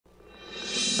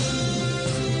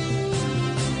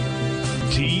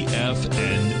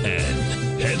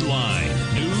TFNN. Headline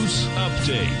News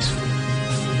Update.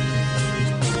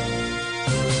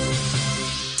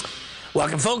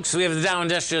 Welcome, folks. We have the Dow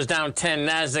Industrials down 10,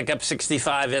 NASDAQ up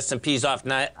 65, S&P's up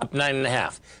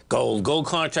 9.5. Gold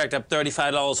contract up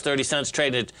 $35.30,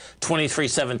 traded at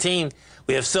 $23.17.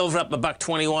 We have silver up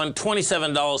 $1.21,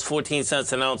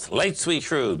 $27.14 an ounce. Light sweet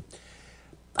crude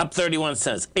up 31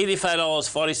 cents,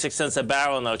 $85.46 a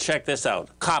barrel. Now check this out.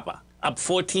 Copper up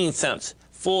 14 cents,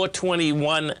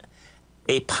 $4.21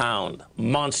 a pound.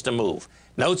 Monster move.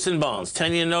 Notes and bonds.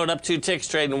 10-year note up 2 ticks,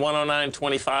 trading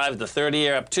 109.25. The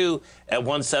 30-year up 2 at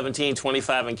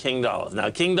 117.25 in King dollars. Now,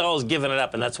 King dollars giving it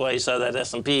up, and that's why you saw that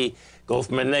S&P go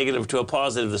from a negative to a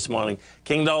positive this morning.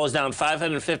 King dollars down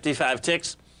 555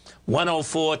 ticks,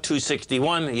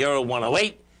 104.261. Euro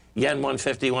 108. Yen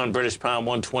 151. British pound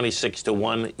 126 to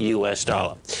 1 U.S.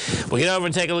 dollar. We'll get over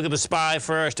and take a look at the SPY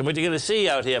first. And what you're going to see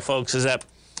out here, folks, is that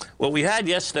what we had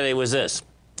yesterday was this,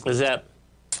 is that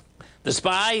the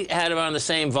SPY had around the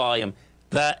same volume.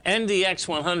 The NDX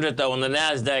 100, though, and the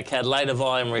NASDAQ had lighter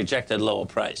volume, rejected lower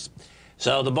price.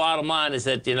 So the bottom line is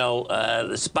that,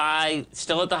 the SPY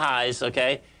still at the highs,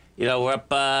 okay? We're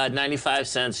up 95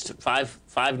 cents to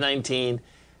 5.19.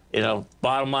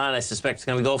 Bottom line, I suspect it's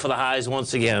going to go for the highs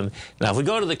once again. Now, if we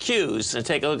go to the Qs and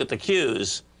take a look at the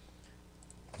Qs,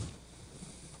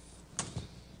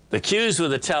 the Qs were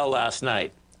the tell last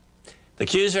night. The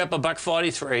Qs are up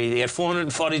 $1.43. They had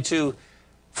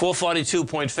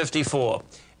 442.54.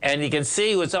 And you can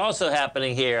see what's also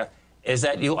happening here is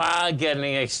that you are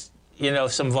getting,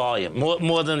 some volume,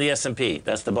 more than the S&P.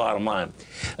 That's the bottom line.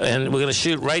 And we're going to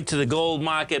shoot right to the gold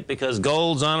market because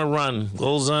gold's on a run.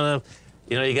 Gold's on a,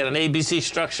 you got an ABC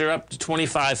structure up to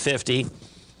 25.50.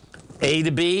 A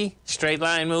to B, straight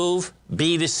line move.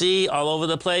 B to C, all over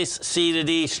the place. C to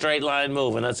D, straight line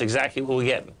move. And that's exactly what we're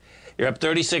getting. You're up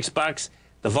 $36.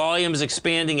 The volume is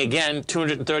expanding again,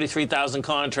 233,000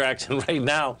 contracts, and right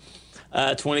now,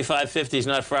 25.50 is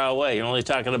not far away. You're only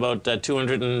talking about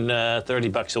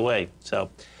 $230 away. So,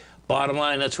 bottom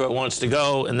line, that's where it wants to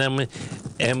go. And then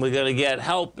we're going to get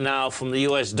help now from the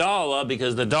U.S. dollar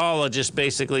because the dollar just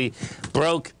basically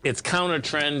broke its counter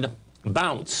trend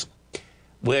bounce.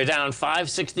 We're down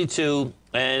 5.62,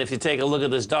 and if you take a look at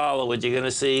this dollar, what you're going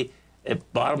to see.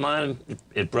 Bottom line,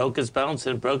 it broke its bounce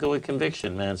and broke it with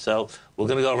conviction, man. So we're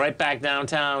going to go right back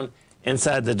downtown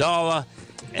inside the dollar.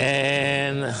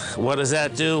 And what does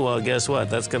that do? Well, guess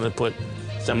what? That's going to put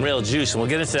some real juice. And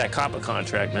we'll get into that copper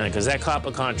contract, man, because that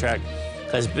copper contract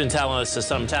has been telling us for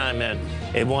some time, man,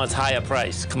 it wants higher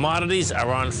price. Commodities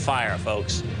are on fire,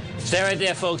 folks. Stay right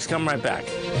there, folks. Come right back.